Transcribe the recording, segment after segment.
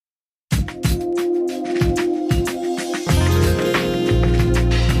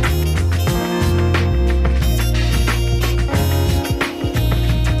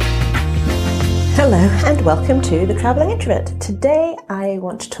and welcome to The Traveling Introvert. Today I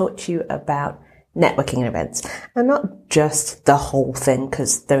want to talk to you about networking events, and not just the whole thing,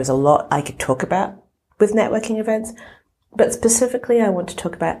 because there's a lot I could talk about with networking events, but specifically I want to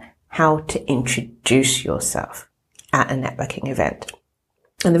talk about how to introduce yourself at a networking event.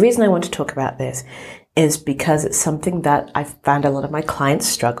 And the reason I want to talk about this is because it's something that I've found a lot of my clients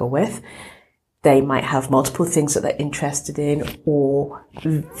struggle with. They might have multiple things that they're interested in, or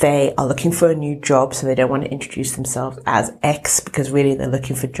they are looking for a new job, so they don't want to introduce themselves as X because really they're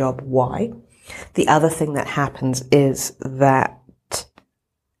looking for job Y. The other thing that happens is that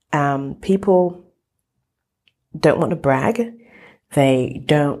people don't want to brag. They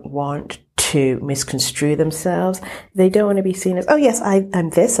don't want to misconstrue themselves. They don't want to be seen as, oh yes,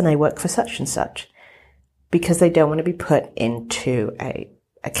 I'm this and I work for such and such, because they don't want to be put into a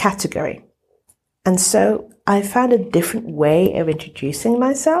category. And so I found a different way of introducing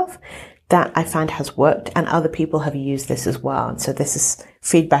myself that I find has worked, and other people have used this as well. And so this is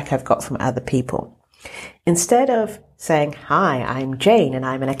feedback I've got from other people. Instead of saying, hi, I'm Jane and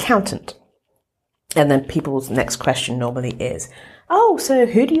I'm an accountant, and then people's next question normally is, oh, so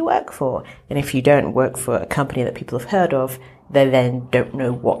who do you work for? And if you don't work for a company that people have heard of, they then don't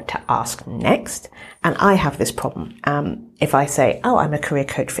know what to ask next. And I have this problem. If I say, oh, I'm a career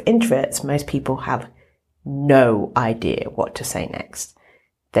coach for introverts, most people have no idea what to say next.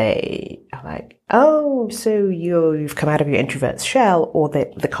 They are like, oh, so you've come out of your introvert's shell, or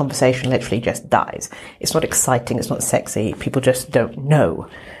the conversation literally just dies. It's not exciting. It's not sexy. People just don't know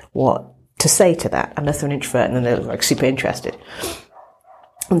what to say to that unless they're an introvert, and then they're like super interested.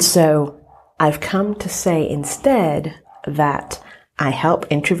 And so I've come to say instead that I help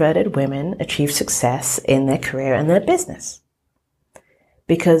introverted women achieve success in their career and their business,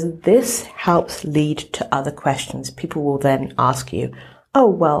 because this helps lead to other questions. People will then ask you, oh,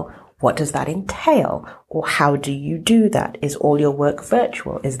 well, what does that entail? Or how do you do that? Is all your work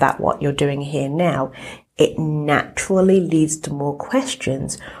virtual? Is that what you're doing here now? It naturally leads to more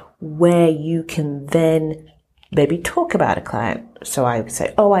questions where you can then maybe talk about a client. So I would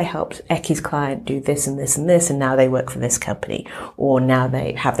say, oh, I helped Ecky's client do this and this and this, and now they work for this company, or now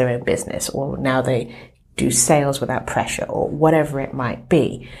they have their own business, or now they do sales without pressure, or whatever it might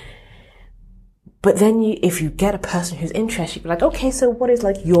be. But then if you get a person who's interested, you'd be like, okay, so what is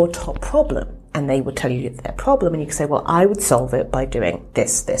like your top problem? And they would tell you their problem, and you can say, well, I would solve it by doing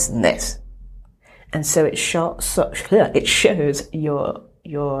this, this, and this. And so it shows your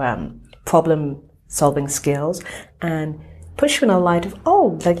problem solving skills and push you in a light of,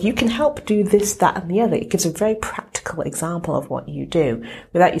 oh, like you can help do this, that, and the other. It gives a very practical example of what you do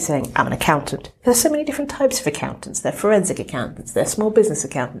without you saying, I'm an accountant. There's so many different types of accountants. They're forensic accountants. They're small business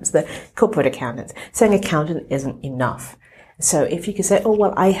accountants. They're corporate accountants. Saying accountant isn't enough. So if you could say, oh,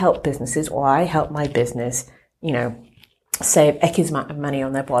 well, I help businesses, or I help my business, save X amount of money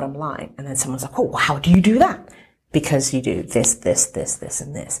on their bottom line. And then someone's like, oh, well, how do you do that? Because you do this, this, this, this,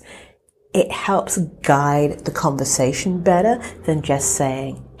 and this. It helps guide the conversation better than just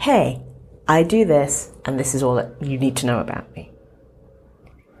saying, hey, I do this, and this is all that you need to know about me.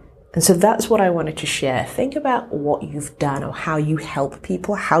 And so that's what I wanted to share. Think about what you've done, or how you help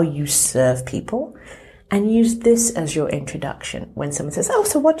people, how you serve people, and use this as your introduction. When someone says, oh,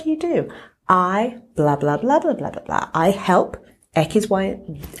 so what do you do? I blah, blah, blah, blah, blah, blah, blah. I help X, Y,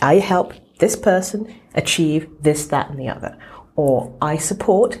 I help this person achieve this, that, and the other. Or I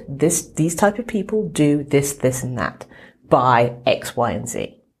support these type of people do this, this, and that by X, Y, and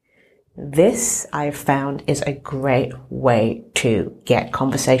Z. This I've found is a great way to get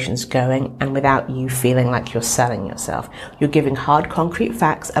conversations going, and without you feeling like you're selling yourself. You're giving hard, concrete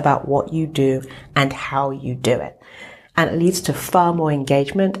facts about what you do and how you do it. And it leads to far more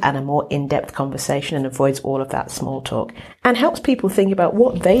engagement and a more in-depth conversation, and avoids all of that small talk, and helps people think about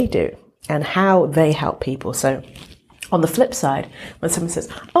what they do and how they help people. So on the flip side, when someone says,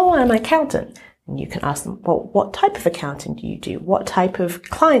 oh, I'm an accountant, and you can ask them, well, what type of accounting do you do? What type of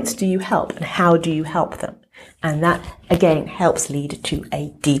clients do you help, and how do you help them? And that, again, helps lead to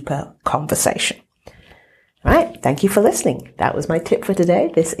a deeper conversation. All right. Thank you for listening. That was my tip for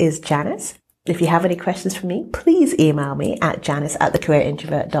today. This is Janice. If you have any questions for me, please email me at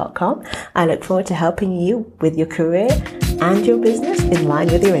janice@thecareerintrovert.com. I look forward to helping you with your career and your business in line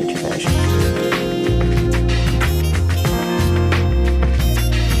with your introversion.